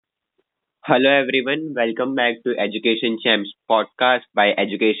Hello everyone, welcome back to Education Champs podcast by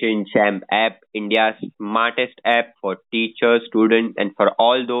Education Champ app, India's smartest app for teachers, students and for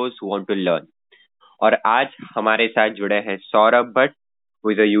all those who want to learn. और आज हमारे साथ जुड़े हैं Saurabh Bhatt,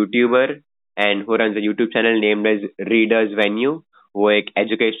 who is a YouTuber and who runs a YouTube channel named as Readers Venue. वो एक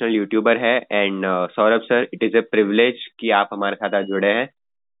educational YouTuber है and Saurabh sir, it is a privilege कि आप हमारे साथ आज जुड़े हैं.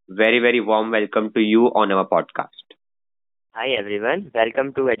 Very very warm welcome to you on our podcast. Hi everyone, welcome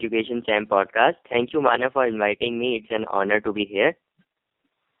to Education Champ podcast. Thank you Mana for inviting me. It's an honor to be here.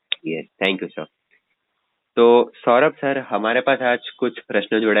 Yes, thank you sir. तो Saurabh sir, हमारे पास आज कुछ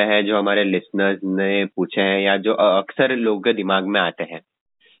प्रश्न जुड़े हैं जो हमारे listeners ने पूछे हैं या जो अक्सर लोगों के दिमाग में आते हैं.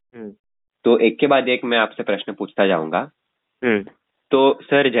 तो एक के बाद एक मैं आपसे प्रश्न पूछता जाऊंगा. तो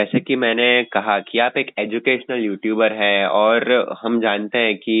सर, जैसे कि मैंने कहा कि आप एक एजुकेशनल यूट्यूबर हैं और हम जानते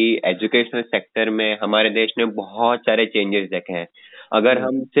हैं कि एजुकेशनल सेक्टर में हमारे देश ने बहुत सारे चेंजेस देखे हैं. अगर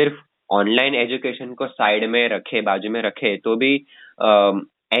हम सिर्फ ऑनलाइन एजुकेशन को साइड में रखे, बाजू में रखे, तो भी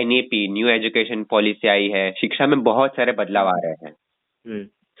एनईपी, न्यू एजुकेशन पॉलिसी आई है, शिक्षा में बहुत सारे बदलाव आ रहे हैं.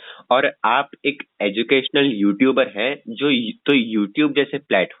 और आप एक एजुकेशनल यूट्यूबर हैं, तो यूट्यूब जैसे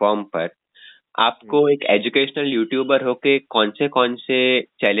प्लेटफॉर्म पर आपको एक एजुकेशनल यूट्यूबर होके कौन से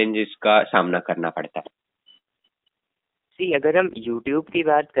चैलेंजेस का सामना करना पड़ता है? अगर हम YouTube की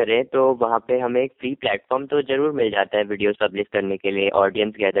बात करें तो वहाँ पे हमें एक फ्री प्लेटफॉर्म तो जरूर मिल जाता है वीडियोस पब्लिश करने के लिए,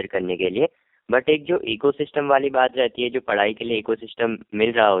 ऑडियंस गैदर करने के लिए. बट एक जो इकोसिस्टम वाली बात रहती है, जो पढ़ाई के लिए इकोसिस्टम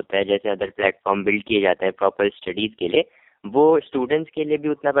मिल रहा होता है, जैसे अदर प्लेटफॉर्म बिल्ड किए जाते हैं प्रॉपर स्टडीज के लिए, वो स्टूडेंट्स के लिए भी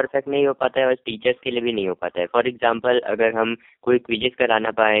उतना परफेक्ट नहीं हो पाता है और टीचर्स के लिए भी नहीं हो पाता है. फॉर एग्जांपल, अगर हम कोई क्विजेस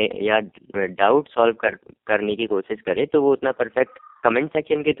कराना पाए या डाउट सॉल्व करने की कोशिश करें तो वो उतना परफेक्ट कमेंट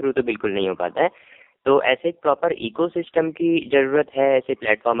सेक्शन के थ्रू तो बिल्कुल नहीं हो पाता है. तो ऐसे एक प्रॉपर इकोसिस्टम की जरूरत है. ऐसे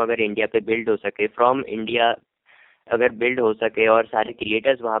प्लेटफॉर्म अगर इंडिया पे बिल्ड हो सके, फ्रॉम इंडिया अगर बिल्ड हो सके और सारे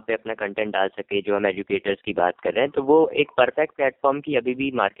क्रिएटर्स वहाँ पे अपना कंटेंट डाल सके, जो हम एजुकेटर्स की बात कर रहे हैं, तो वो एक परफेक्ट प्लेटफॉर्म की अभी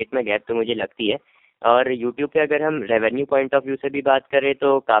भी मार्केट में गैप तो मुझे लगती है. और यूट्यूब पे अगर हम रेवेन्यू पॉइंट ऑफ व्यू से भी बात करें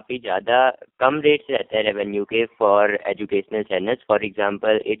तो काफ़ी ज़्यादा कम रेट्स रहते हैं रेवेन्यू के for educational channels. For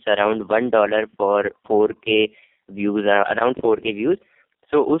example, it's around $1 for 4K views, around 4K views.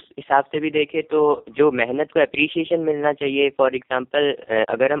 तो उस हिसाब से भी देखें तो जो मेहनत को अप्रिशिएशन मिलना चाहिए, फॉर एग्जांपल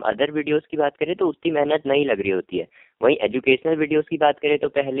अगर हम अदर वीडियोस की बात करें तो उसकी मेहनत नहीं लग रही होती है. वहीं एजुकेशनल वीडियोस की बात करें तो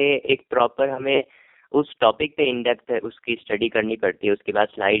पहले एक प्रॉपर हमें उस टॉपिक पे इन डेप्थ उसकी स्टडी करनी पड़ती है, उसके बाद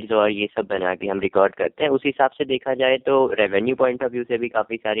स्लाइड्स और ये सब बना के हम रिकॉर्ड करते हैं. उस हिसाब से देखा जाए तो रेवेन्यू पॉइंट ऑफ व्यू से भी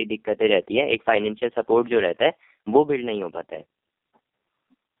काफ़ी सारी दिक्कतें रहती हैं. एक फाइनेंशियल सपोर्ट जो रहता है वो बिल्ड नहीं हो पाता है.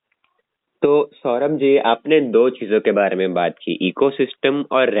 तो सौरभ जी, आपने दो चीजों के बारे में बात की, इकोसिस्टम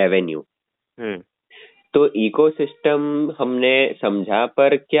और रेवेन्यू. तो इकोसिस्टम हमने समझा,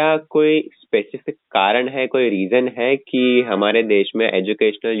 पर क्या कोई स्पेसिफिक कारण है, कोई रीजन है कि हमारे देश में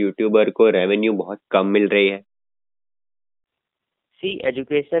एजुकेशनल यूट्यूबर को रेवेन्यू बहुत कम मिल रही है?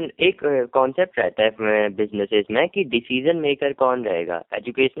 एजुकेशन एक कॉन्सेप्ट रहता है बिजनेसेस में कि डिसीजन मेकर कौन रहेगा.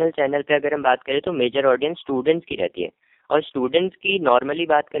 एजुकेशनल चैनल पे अगर हम बात करें तो मेजर ऑडियंस स्टूडेंट्स की रहती है, और स्टूडेंट्स की नॉर्मली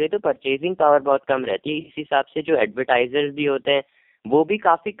बात करें तो परचेजिंग पावर बहुत कम रहती है. इस हिसाब से जो एडवर्टाइजर्स भी होते हैं वो भी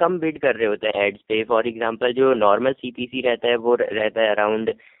काफ़ी कम बिड कर रहे होते हैं एड्स पे. फॉर एग्जांपल, जो नॉर्मल CPC रहता है वो रहता है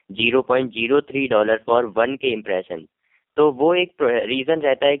अराउंड $0.03 फॉर 1K इम्प्रेशन. तो वो एक रीज़न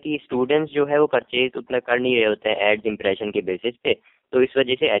रहता है कि स्टूडेंट्स जो है वो परचेज उतना कर नहीं रहे होते हैं एड्स इम्प्रेशन के बेसिस पे. तो इस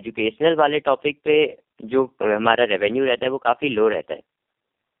वजह से एजुकेशनल वाले टॉपिक पे जो हमारा रेवेन्यू रहता है वो काफ़ी लो रहता है.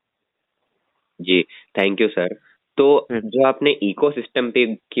 जी, थैंक यू सर. तो जो आपने इकोसिस्टम पे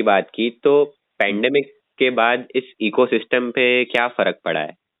की बात की, तो पैंडेमिक के बाद इस इकोसिस्टम पे क्या फर्क पड़ा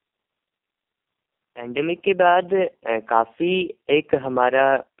है? पैंडेमिक के बाद काफ़ी एक हमारा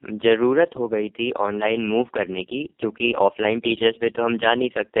ज़रूरत हो गई थी ऑनलाइन मूव करने की, क्योंकि ऑफलाइन टीचर्स पे तो हम जा नहीं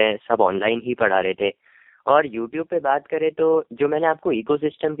सकते हैं, सब ऑनलाइन ही पढ़ा रहे थे. और यूट्यूब पे बात करें तो जो मैंने आपको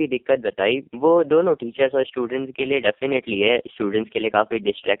इकोसिस्टम की दिक्कत बताई वो दोनों टीचर्स और स्टूडेंट्स के लिए डेफिनेटली है. स्टूडेंट्स के लिए काफ़ी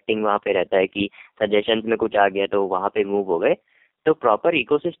डिस्ट्रैक्टिंग वहाँ पे रहता है कि सजेशंस में कुछ आ गया तो वहाँ पे मूव हो गए. तो प्रॉपर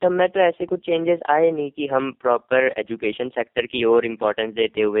इकोसिस्टम में तो ऐसे कुछ चेंजेस आए नहीं कि हम प्रॉपर एजुकेशन सेक्टर की ओर इम्पोर्टेंस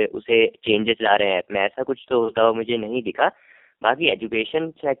देते हुए उसे चेंजेस ला रहे हैं. मैं ऐसा कुछ तो होता हुआ मुझे नहीं दिखा. बाकी एजुकेशन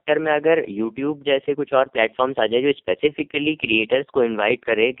सेक्टर में अगर यूट्यूब जैसे कुछ और प्लेटफॉर्म्स आ जाए जो स्पेसिफिकली क्रिएटर्स को इनवाइट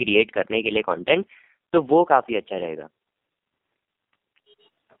करे क्रिएट करने के लिए कंटेंट, तो वो काफ़ी अच्छा रहेगा.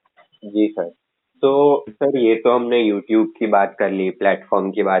 जी सर. तो सर, ये तो हमने यूट्यूब की बात कर ली,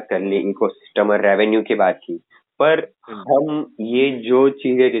 प्लेटफॉर्म की बात कर ली, इकोसिस्टम और रेवेन्यू की बात की. पर हम ये जो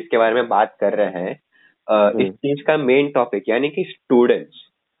चीजें जिसके बारे में बात कर रहे हैं, इस चीज का मेन टॉपिक यानी कि स्टूडेंट्स.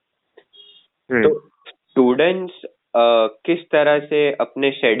 तो स्टूडेंट्स किस तरह से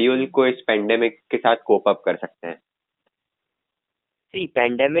अपने शेड्यूल को इस पेंडेमिक के साथ कोप अप कर सकते हैं? सी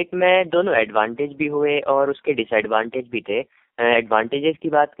पेंडेमिक में दोनों एडवांटेज भी हुए और उसके डिसएडवांटेज भी थे। एडवांटेजेस की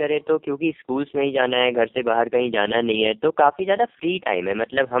बात करें तो क्योंकि स्कूल्स नहीं जाना है, घर से बाहर कहीं जाना नहीं है, तो काफ़ी ज़्यादा फ्री टाइम है।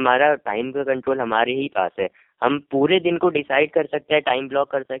 मतलब हमारा टाइम का कंट्रोल हमारे ही पास है। हम पूरे दिन को डिसाइड कर सकते हैं, टाइम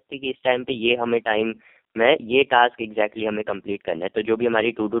ब्लॉक कर सकते हैं कि इस टाइम पे ये हमें टाइम में ये टास्क एग्जैक्टली हमें कंप्लीट करना है। तो जो भी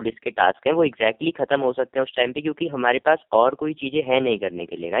हमारी टू डू लिस्ट के टास्क हैं वो एग्जैक्टली खत्म हो सकते हैं उस टाइम पे, क्योंकि हमारे पास और कोई चीज़ें हैं नहीं करने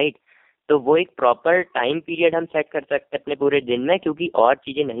के लिए, राइट। तो वो एक प्रॉपर टाइम पीरियड हम सेट कर सकते हैं अपने पूरे दिन में, क्योंकि और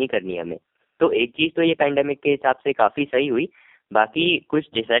चीज़ें नहीं करनी हमें। तो एक चीज़ तो ये पैंडेमिक के हिसाब से काफ़ी सही हुई। बाकी कुछ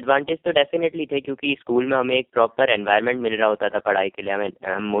डिसएडवांटेज तो डेफिनेटली थे, क्योंकि स्कूल में हमें एक प्रॉपर एनवायरनमेंट मिल रहा होता था पढ़ाई के लिए,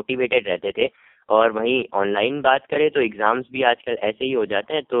 हम मोटिवेटेड रहते थे। और वहीं ऑनलाइन बात करें तो एग्ज़ाम्स भी आजकल ऐसे ही हो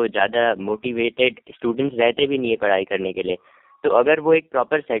जाते हैं, तो ज़्यादा मोटिवेटेड स्टूडेंट्स रहते भी नहीं है पढ़ाई करने के लिए। तो अगर वो एक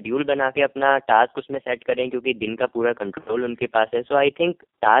प्रॉपर शेड्यूल बना के अपना टास्क उसमें सेट करें, क्योंकि दिन का पूरा कंट्रोल उनके पास है, so I think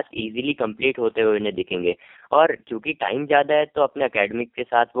task easily complete होते हुए उन्हें दिखेंगे। और क्योंकि टाइम ज़्यादा है तो अपने एकेडमिक के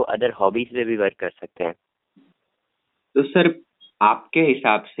साथ वो अदर हॉबीज पे भी वर्क कर सकते हैं। तो सर, आपके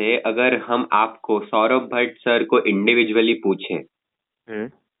हिसाब से अगर हम आपको सौरभ भट्ट सर को इंडिविजुअली पूछें, हम्म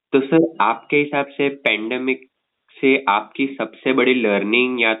तो सर आपके हिसाब से पेंडेमिक से आपकी सबसे बड़ी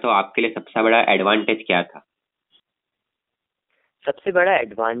लर्निंग या तो आपके लिए सबसे बड़ा एडवांटेज क्या था? सबसे बड़ा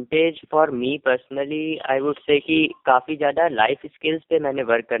advantage for me personally I would say कि काफ़ी ज़्यादा लाइफ स्किल्स पे मैंने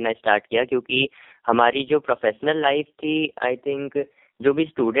वर्क करना स्टार्ट किया, क्योंकि हमारी जो प्रोफेशनल लाइफ थी, आई थिंक जो भी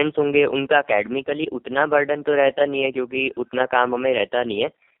स्टूडेंट्स होंगे उनका एकेडमिकली उतना बर्डन तो रहता नहीं है, क्योंकि उतना काम हमें रहता नहीं है।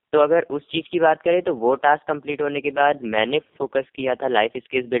 तो अगर उस चीज़ की बात करें तो वो टास्क कंप्लीट होने के बाद मैंने फोकस किया था लाइफ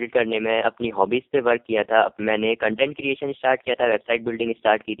स्किल्स बिल्ड करने में, अपनी हॉबीज़ पे वर्क किया था। मैंने कंटेंट क्रिएशन स्टार्ट किया था, वेबसाइट बिल्डिंग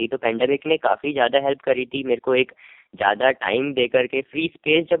स्टार्ट की थी। तो पेंडेमिक ने काफ़ी ज़्यादा हेल्प करी थी मेरे को। एक ज़्यादा टाइम दे करके फ्री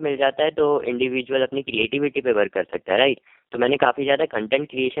स्पेस जब मिल जाता है तो इंडिविजुअल अपनी क्रिएटिविटी पे वर्क कर सकता है, राइट। तो मैंने काफ़ी ज़्यादा कंटेंट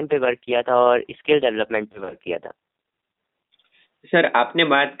क्रिएशन पे वर्क किया था और स्किल डेवलपमेंट पे वर्क किया था। सर, आपने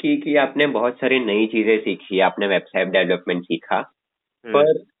बात की कि आपने बहुत सारी नई चीजें सीखी, आपने वेबसाइट डेवलपमेंट सीखा, हम्म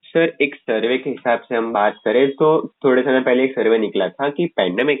पर सर एक सर्वे के हिसाब से हम बात करें तो थोड़े समय पहले एक सर्वे निकला था कि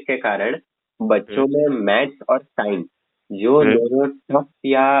पैंडेमिक के कारण हम्म बच्चों में मैथ्स और साइंस, जो हम्म दोनों टफ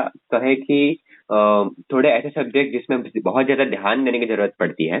या कहे कि अ, थोड़े ऐसे सब्जेक्ट जिसमें बहुत ज्यादा ध्यान देने की जरूरत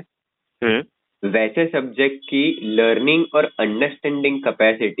पड़ती है, हम्म वैसे सब्जेक्ट की लर्निंग और अंडरस्टैंडिंग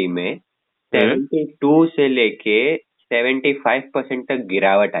कैपेसिटी में हम्म 72 से लेके 75% तक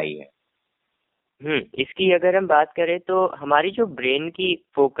गिरावट आई है। इसकी अगर हम बात करें तो हमारी जो ब्रेन की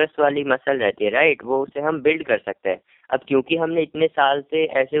फोकस वाली मसल रहती है, राइट, वो उसे हम बिल्ड कर सकते हैं। अब क्योंकि हमने इतने साल से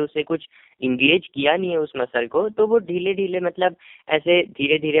ऐसे उसे कुछ इंगेज किया नहीं है उस मसल को, तो वो धीरे धीरे मतलब ऐसे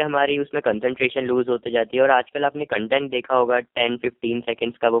धीरे धीरे हमारी उसमें कंसंट्रेशन लूज होते जाती है। और आजकल आपने कंटेंट देखा होगा, 10-15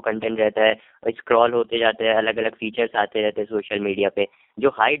 सेकेंड्स का वो कंटेंट रहता है, स्क्रॉल होते जाते हैं, अलग अलग फीचर्स आते रहते हैं सोशल मीडिया पे जो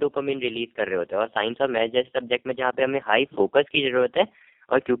हाई डोपामिन रिलीज कर रहे होते हैं। और साइंस और मैथ जैसे सब्जेक्ट में जहाँ पे हमें हाई फोकस की जरूरत है,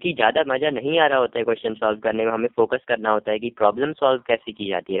 और क्योंकि ज़्यादा मज़ा नहीं आ रहा होता है क्वेश्चन सॉल्व करने में, हमें फोकस करना होता है कि प्रॉब्लम सॉल्व कैसे की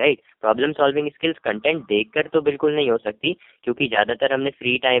जाती है, right. Problem solving skills content देखकर तो बिल्कुल नहीं हो सकती, क्योंकि ज़्यादातर हमने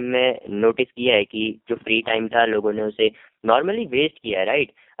फ्री टाइम में नोटिस किया है कि जो फ्री टाइम था लोगों ने उसे नॉर्मली वेस्ट किया है,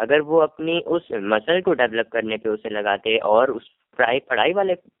 राइट। अगर वो अपनी उस मसल को डेवलप करने पे उसे लगाते और उस पढ़ाई पढ़ाई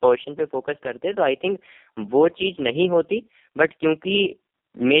वाले पोर्शन पे फोकस करते तो आई थिंक वो चीज़ नहीं होती। बट क्योंकि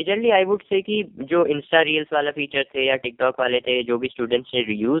मेजरली आई वुड से कि जो इंस्टा रील्स वाला फीचर थे या टिकटॉक वाले थे जो भी स्टूडेंट्स ने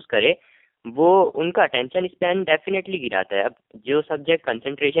यूज करे, वो उनका अटेंशन स्पैन डेफिनेटली गिराता है। अब जो सब्जेक्ट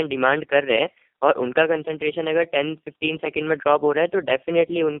कंसंट्रेशन डिमांड कर रहे हैं और उनका कंसंट्रेशन अगर 10-15 सेकंड में ड्रॉप हो रहा है तो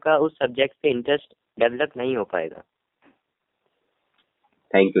डेफिनेटली उनका उस सब्जेक्ट पे इंटरेस्ट डेवलप नहीं हो पाएगा।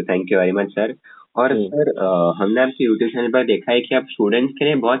 Thank you very much sir. और हम्म सर, हमने आपके यूट्यूब चैनल पर देखा है कि आप स्टूडेंट्स के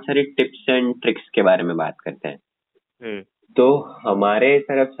लिए बहुत सारी टिप्स एंड ट्रिक्स के बारे में बात करते हैं। हम्म तो हमारे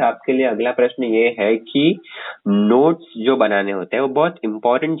तरफ से आपके लिए अगला प्रश्न ये है कि नोट्स जो बनाने होते हैं वो बहुत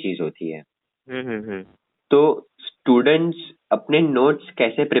इंपॉर्टेंट चीज होती है। हम्म तो स्टूडेंट्स अपने नोट्स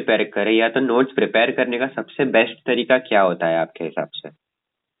कैसे प्रिपेयर करें, या तो नोट्स प्रिपेयर करने का सबसे बेस्ट तरीका क्या होता है आपके हिसाब से?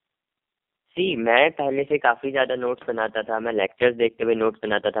 मैं पहले से काफ़ी ज़्यादा नोट्स बनाता था, मैं लेक्चर्स देखते हुए नोट्स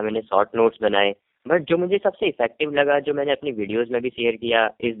बनाता था, मैंने शॉर्ट नोट्स बनाए। बट जो मुझे सबसे इफेक्टिव लगा, जो मैंने अपनी वीडियोस में भी शेयर किया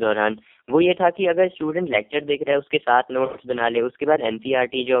इस दौरान, वो ये था कि अगर स्टूडेंट लेक्चर देख रहा है उसके साथ नोट्स बना ले, उसके बाद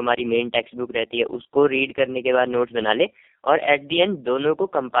एनसीईआरटी जो हमारी मेन टेक्स्ट बुक रहती है उसको रीड करने के बाद नोट्स बना ले, और एट दी एंड दोनों को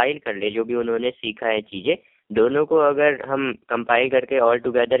कंपाइल कर ले, जो भी उन्होंने सीखा है चीज़ें दोनों को अगर हम कंपाइल करके ऑल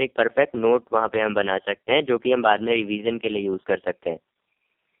टुगेदर एक परफेक्ट नोट वहाँ पे हम बना सकते हैं, जो कि हम बाद में रिवीजन के लिए यूज़ कर सकते हैं।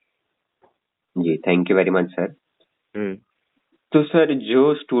 जी, thank you very much sir. हम्म तो सर,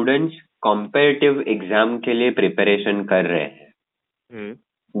 जो स्टूडेंट्स कॉम्पिटिटिव एग्जाम के लिए प्रिपरेशन कर रहे हैं,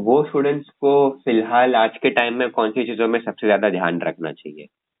 हम्म वो स्टूडेंट्स को फिलहाल आज के टाइम में कौन सी चीजों में सबसे ज्यादा ध्यान रखना चाहिए?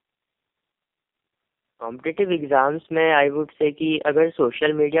 कॉम्पिटिटिव एग्जाम्स में आई वुड से कि अगर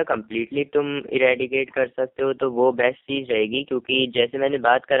सोशल मीडिया कम्प्लीटली तुम इरेडिकेट कर सकते हो तो वो बेस्ट चीज़ रहेगी, क्योंकि जैसे मैंने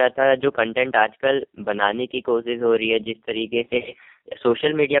बात करा था, जो कंटेंट आजकल बनाने की कोशिश हो रही है, जिस तरीके से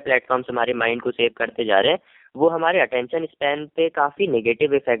सोशल मीडिया प्लेटफॉर्म्स हमारे माइंड को सेव करते जा रहे हैं, वो हमारे अटेंशन स्पैन पे काफ़ी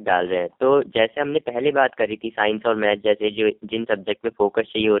नेगेटिव इफेक्ट डाल रहे हैं। तो जैसे हमने पहले बात करी थी, साइंस और मैथ जैसे जो जिन सब्जेक्ट पे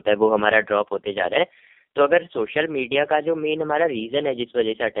फोकस चाहिए होता है वो हमारा ड्रॉप होते जा रहा है। तो अगर सोशल मीडिया का जो मेन हमारा रीजन है जिस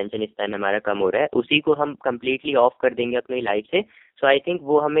वजह से अटेंशन स्पैन हमारा कम हो रहा है, उसी को हम कम्प्लीटली ऑफ कर देंगे अपनी लाइफ से, सो आई थिंक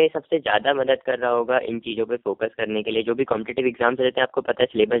वो हमें सबसे ज़्यादा मदद कर रहा होगा इन चीज़ों पे फोकस करने के लिए। जो भी कॉम्पिटिटिव एग्जाम्स रहते हैं, आपको पता है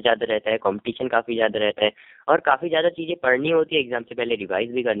सिलेबस ज़्यादा रहता है, कंपटीशन काफ़ी ज़्यादा रहता है, और काफ़ी ज़्यादा चीज़ें पढ़नी होती है, एग्जाम से पहले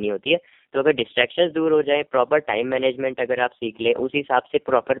रिवाइज भी करनी होती है। तो अगर डिस्ट्रैक्शंस दूर हो जाए, प्रॉपर टाइम मैनेजमेंट अगर आप सीख ले, उस हिसाब से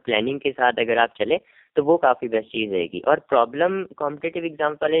प्रॉपर प्लानिंग के साथ अगर आप चले, तो वो काफ़ी बेस्ट चीज़ रहेगी। और प्रॉब्लम कॉम्पिटिटिव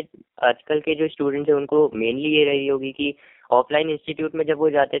एग्जाम वाले आजकल के जो स्टूडेंट्स हैं उनको मेनली ये रही होगी कि ऑफलाइन इंस्टीट्यूट में जब वो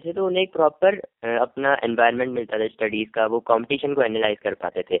जाते थे तो उन्हें एक प्रॉपर अपना एनवायरनमेंट मिलता था स्टडीज़ का, वो कंपटीशन को एनालाइज कर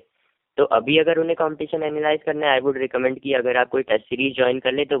पाते थे। तो अभी अगर उन्हें कंपटीशन एनालाइज करना है, आई वुड रिकमेंड कि अगर आप कोई टेस्ट सीरीज ज्वाइन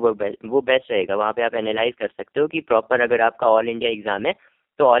कर ले तो वो बेस्ट रहेगा। वहाँ पे आप एनालाइज कर सकते हो कि प्रॉपर, अगर आपका ऑल इंडिया एग्जाम है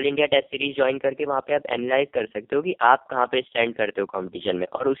तो all India test series join करके वहाँ पे आप एनालाइज कर सकते हो कि आप कहाँ पे स्टैंड करते हो कंपटीशन में,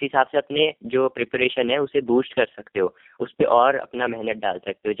 और उस हिसाब से अपने जो प्रिपरेशन है उसे बूस्ट कर सकते हो, उस पर और अपना मेहनत डाल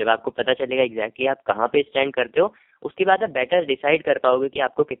सकते हो। जब आपको पता चलेगा एग्जैक्टली आप कहाँ पे स्टैंड करते हो, उसके बाद आप बेटर डिसाइड कर पाओगे कि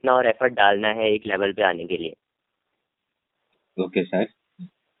आपको कितना और एफर्ट डालना है एक लेवल पे आने के लिए। ओके सर,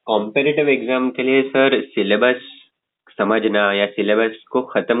 कॉम्पिटिटिव एग्जाम के लिए सर सिलेबस समझना या सिलेबस को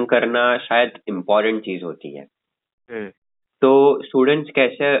खत्म करना शायद इम्पोर्टेंट चीज होती है। हम्म तो स्टूडेंट्स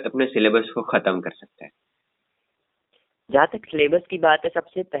कैसे अपने सिलेबस को खत्म कर सकते हैं? जहाँ तक सिलेबस की बात है,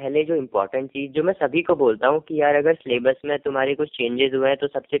 सबसे पहले जो इम्पोर्टेंट चीज़ जो मैं सभी को बोलता हूँ कि यार अगर सिलेबस में तुम्हारे कुछ चेंजेस हुए हैं तो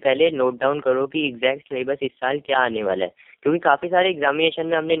सबसे पहले नोट डाउन करो कि एग्जैक्ट सिलेबस इस साल क्या आने वाला है। क्योंकि काफ़ी सारे एग्जामिनेशन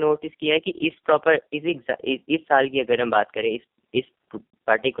में हमने नोटिस किया है कि इस साल की अगर हम बात करें, इस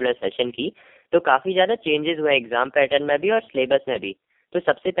पर्टिकुलर सेशन की, तो काफ़ी ज़्यादा चेंजेस हुए एग्जाम पैटर्न में भी और सिलेबस में भी। तो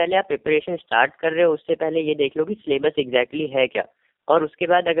सबसे पहले आप प्रिपरेशन स्टार्ट कर रहे हो, उससे पहले ये देख लो कि सिलेबस एग्जैक्टली है क्या, और उसके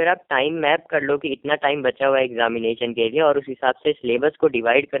बाद अगर आप टाइम मैप कर लो कि इतना टाइम बचा हुआ है एग्जामिनेशन के लिए, और उस हिसाब से सिलेबस को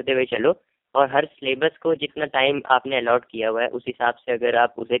डिवाइड करते हुए चलो, और हर सिलेबस को जितना टाइम आपने अलॉट किया हुआ है उस हिसाब से अगर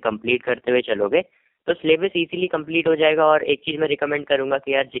आप उसे कंप्लीट करते हुए चलोगे तो सिलेबस इजीली कंप्लीट हो जाएगा। और एक चीज़ मैं रिकमेंड करूंगा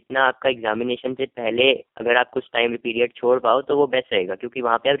कि यार जितना आपका एग्जामिनेशन से पहले अगर आप कुछ टाइम पीरियड छोड़ पाओ तो वो बेस्ट रहेगा, क्योंकि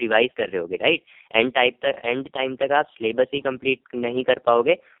वहाँ पे आप रिवाइज कर रहे होगे, राइट। एंड टाइम तक आप सिलेबस ही कंप्लीट नहीं कर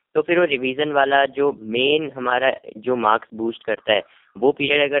पाओगे, तो फिर वो रिवीजन वाला जो मेन हमारा जो मार्क्स बूस्ट करता है, वो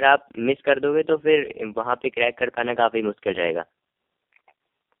पीरियड अगर आप मिस कर दोगे तो फिर वहाँ पे क्रैक कर पाना काफी मुश्किल रहेगा।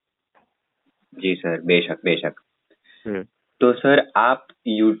 जी सर, बेशक बेशक। हम्म तो सर आप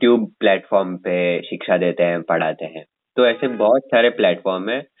YouTube प्लेटफॉर्म पे शिक्षा देते हैं, पढ़ाते हैं, तो ऐसे बहुत सारे प्लेटफॉर्म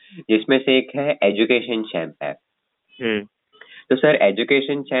है जिसमें से एक है एजुकेशन चैम्प ऐप। हम्म तो सर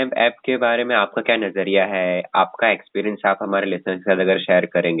एजुकेशन चैम्प ऐप के बारे में आपका क्या नजरिया है, आपका एक्सपीरियंस आप हमारे लिसनर्स के साथ अगर शेयर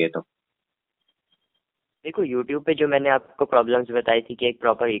करेंगे तो। देखो, यूट्यूब पे जो मैंने आपको प्रॉब्लम्स बताई थी कि एक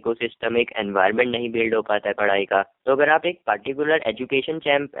प्रॉपर इकोसिस्टम, एक एनवायरनमेंट नहीं बिल्ड हो पाता है पढ़ाई का, तो अगर आप एक पर्टिकुलर एजुकेशन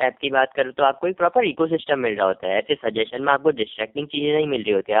चैम्प ऐप की बात करो तो आपको एक प्रॉपर इकोसिस्टम मिल रहा होता है। ऐसे सजेशन में आपको डिस्ट्रैक्टिंग चीज़ें नहीं मिल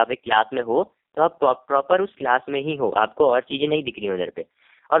रही होती है। आप एक क्लास में हो तो आप प्रॉपर उस क्लास में ही हो, आपको और चीज़ें नहीं दिख रही उधर पे।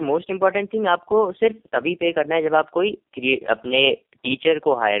 और मोस्ट इंपॉर्टेंट थिंग, आपको सिर्फ तभी पे करना है जब आप कोई अपने टीचर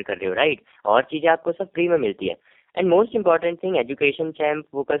को हायर कर रहे हो, राइट। और चीज़ें आपको सब फ्री में मिलती है। And most important thing, education champ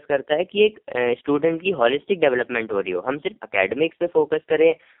focus करता है कि एक स्टूडेंट की हॉलिस्टिक डेवलपमेंट हो रही हो। हम सिर्फ एकेडमिक्स पे फोकस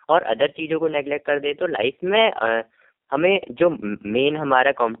करें और अदर चीज़ों को नेग्लेक्ट कर दें तो लाइफ में हमें जो मेन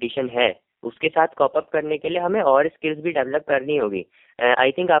हमारा कंपटीशन है उसके साथ कॉप अप करने के लिए हमें और स्किल्स भी डेवलप करनी होगी।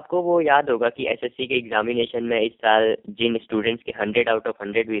 आई थिंक आपको वो याद होगा कि एसएससी के एग्जामिनेशन में इस साल जिन स्टूडेंट्स के 100 आउट ऑफ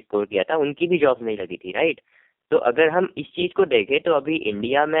 100 भी स्कोर किया था, उनकी भी जॉब नहीं लगी थी, राइट। तो अगर हम इस चीज़ को देखें तो अभी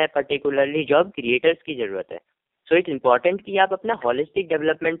इंडिया में पर्टिकुलरली जॉब क्रिएटर्स की ज़रूरत है। सो इट्स इम्पॉर्टेंट कि आप अपना हॉलिस्टिक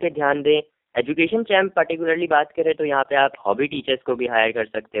डेवलपमेंट पे ध्यान दें। एजुकेशन चैम्प पर्टिकुलरली बात करें तो यहाँ पे आप हॉबी टीचर्स को भी हायर कर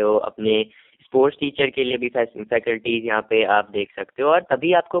सकते हो, अपने स्पोर्ट्स टीचर के लिए भी फैकल्टीज यहाँ पे आप देख सकते हो। और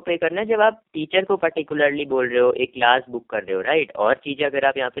तभी आपको पे करना है जब आप टीचर को पर्टिकुलरली बोल रहे हो, एक क्लास बुक कर रहे हो, राइट। और चीज़ें अगर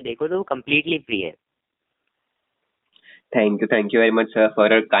आप यहाँ पे देखो तो वो कम्प्लीटली फ्री है। Thank you very much sir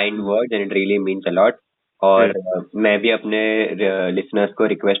for a kind word and it really means a lot. और मैं भी अपने लिसनर्स को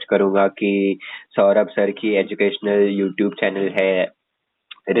रिक्वेस्ट करूंगा कि सौरभ सर की एजुकेशनल यूट्यूब चैनल है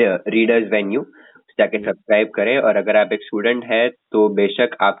रीडर्स वेन्यू, जाके सब्सक्राइब करें। और अगर आप एक स्टूडेंट है तो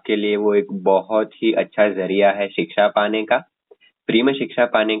बेशक आपके लिए वो एक बहुत ही अच्छा जरिया है शिक्षा पाने का, फ्री में शिक्षा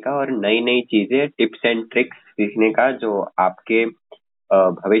पाने का, और नई नई चीजें, टिप्स एंड ट्रिक्स सीखने का, जो आपके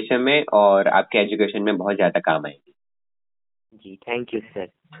भविष्य में और आपके एजुकेशन में बहुत ज्यादा काम आएगी। जी, thank you sir.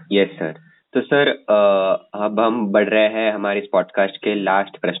 Yes sir. तो सर अब हम बढ़ रहे हैं हमारे इस पॉडकास्ट के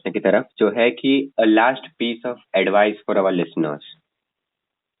लास्ट प्रश्न की तरफ, जो है कि last piece of advice for our listeners.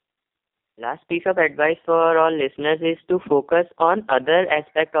 Last piece of advice for all listeners is to focus on other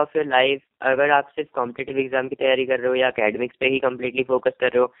aspect of your life. अगर आप सिर्फ कॉम्पिटिटिव एग्जाम की तैयारी कर रहे हो या एकेडमिक्स पे ही कम्प्लीटली फोकस कर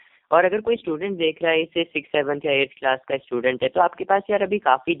रहे हो, और अगर कोई स्टूडेंट देख रहा है, इसे 6, 7 या 8 क्लास का स्टूडेंट है, तो आपके पास यार अभी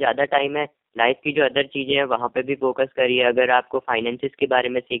काफ़ी ज़्यादा टाइम है। लाइफ की जो अदर चीज़ें हैं वहाँ पे भी फोकस करिए। अगर आपको फाइनेंसिस के बारे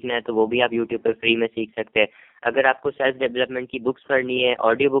में सीखना है तो वो भी आप यूट्यूब पर फ्री में सीख सकते हैं। अगर आपको सेल्फ डेवलपमेंट की बुक्स पढ़नी है,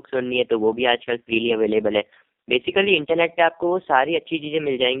 ऑडियो बुक्स सुननी है, तो वो भी आजकल फ्रीली अवेलेबल है। बेसिकली इंटरनेट पे आपको वो सारी अच्छी चीज़ें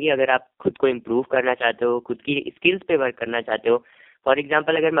मिल जाएंगी। अगर आप खुद को इम्प्रूव करना चाहते हो, खुद की स्किल्स पे वर्क करना चाहते हो, फॉर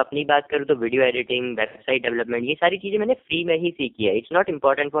एग्जांपल अगर मैं अपनी बात करूँ तो वीडियो एडिटिंग, वेबसाइट डेवलपमेंट, ये सारी चीज़ें मैंने फ्री में ही सीखी है। It's not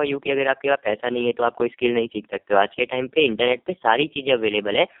important for you कि अगर आपके पास पैसा नहीं है तो आप कोई स्किल नहीं सीख सकते हो। आज के टाइम पे इंटरनेट पे सारी चीज़ें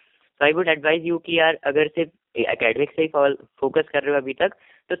अवेलेबल है। So I would advise you कि यार अगर सिर्फ एकेडमिक्स से ही फोकस कर रहे हो अभी तक,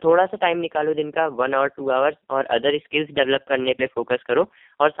 तो थोड़ा सा टाइम निकालो दिन का 1 और 2 आवर्स, और अदर स्किल्स डेवलप करने पे फोकस करो।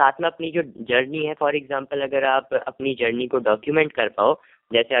 और साथ में अपनी जो जर्नी है, फॉर एग्जांपल अगर आप अपनी जर्नी को डॉक्यूमेंट कर पाओ,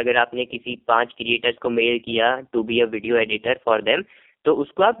 जैसे अगर आपने किसी 5 क्रिएटर्स को मेल किया to be a video editor for them, तो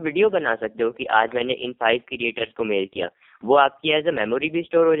उसको आप वीडियो बना सकते हो कि आज मैंने इन 5 क्रिएटर्स को मेल किया। वो आपकी एज अ मेमोरी भी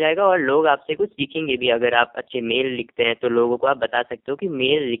स्टोर हो जाएगा और लोग आपसे कुछ सीखेंगे भी। अगर आप अच्छे मेल लिखते हैं तो लोगों को आप बता सकते हो कि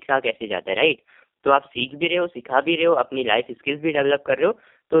मेल लिखा कैसे जाता है, राइट? तो आप सीख भी रहे हो, सिखा भी रहे हो, अपनी लाइफ स्किल्स भी डेवलप कर रहे हो।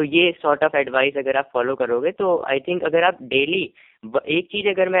 तो ये सॉर्ट ऑफ एडवाइस अगर आप फॉलो करोगे तो आई थिंक अगर आप डेली, एक चीज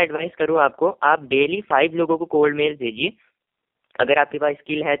अगर मैं एडवाइस करूँ आपको, आप डेली 5 लोगों को कोल्ड मेल भेजिए। अगर आपके पास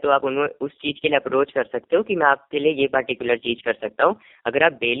स्किल है तो आप उन्हें उस चीज के लिए अप्रोच कर सकते हो कि मैं आपके लिए ये पर्टिकुलर चीज कर सकता हूँ। अगर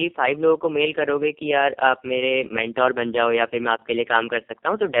आप डेली 5 लोगों को मेल करोगे कि यार आप मेरे मेंटोर बन जाओ या फिर मैं आपके लिए काम कर सकता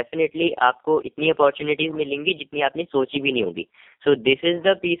हूँ, तो डेफिनेटली आपको इतनी अपॉर्चुनिटीज मिलेंगी जितनी आपने सोची भी नहीं होगी। So this is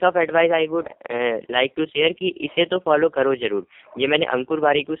the piece of advice I would like to share कि इसे तो फॉलो करो जरूर। ये मैंने अंकुर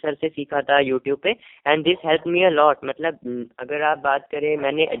वारिकू सर से सीखा था यूट्यूब पे, and this help me a lot. मतलब अगर आप बात करें,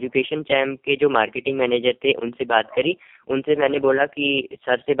 मैंने एजुकेशन चैम्प के जो मार्केटिंग मैनेजर थे उनसे बात करी। उनसे मैंने बोला कि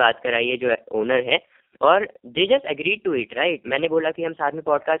सर से बात कराइए जो ओनर है, और they just agree to it, right? मैंने बोला कि हम साथ में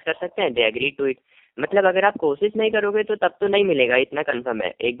पॉडकास्ट कर सकते हैं, दे एग्री टू इट। मतलब अगर आप कोशिश नहीं करोगे तो तब तो नहीं मिलेगा, इतना कंफर्म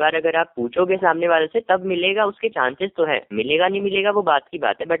है। एक बार अगर आप पूछोगे सामने वाले से तब मिलेगा, उसके चांसेस तो है। मिलेगा नहीं मिलेगा वो बात की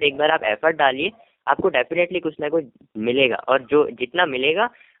बात है, बट एक बार आप एफर्ट डालिए, आपको डेफिनेटली कुछ ना कुछ मिलेगा। और जो जितना मिलेगा,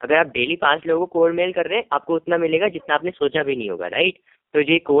 अगर आप डेली 5 लोगों को कोल्ड मेल कर रहे हैं, आपको उतना मिलेगा जितना आपने सोचा भी नहीं होगा, राइट? तो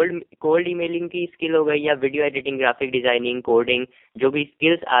ये कोल्ड कोल्ड ईमेलिंग की स्किल हो गई, या video editing, graphic designing, coding, जो भी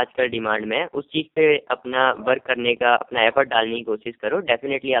स्किल्स आजकल डिमांड में है, उस चीज पे अपना वर्क करने का, अपना एफर्ट डालने की कोशिश करो।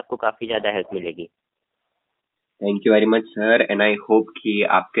 डेफिनेटली आपको काफी ज्यादा हेल्प मिलेगी। Thank you very much sir, and I hope कि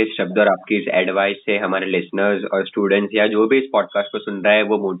आपके शब्द और आपकी इस एडवाइस से हमारे लिसनर्स और स्टूडेंट्स या जो भी इस पॉडकास्ट को सुन रहा है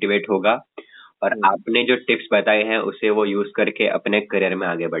वो मोटिवेट होगा, और आपने जो टिप्स बताए हैं उसे वो यूज करके अपने करियर में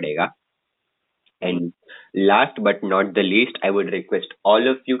आगे बढ़ेगा। And last but not the least, I would request all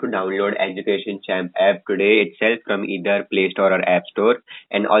of you to download Education Champ app today itself from either Play Store or App Store,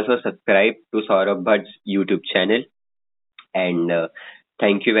 and also subscribe to Saurabh Bhat's YouTube channel. And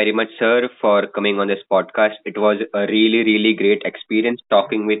thank you very much, sir, for coming on this podcast. It was a really, really great experience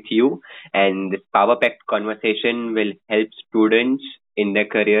talking with you, and this power-packed conversation will help students in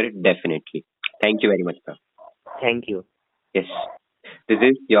their career definitely. Thank you very much, sir. Thank you. Yes. This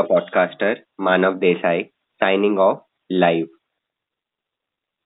is your podcaster, Manav Desai, signing off live.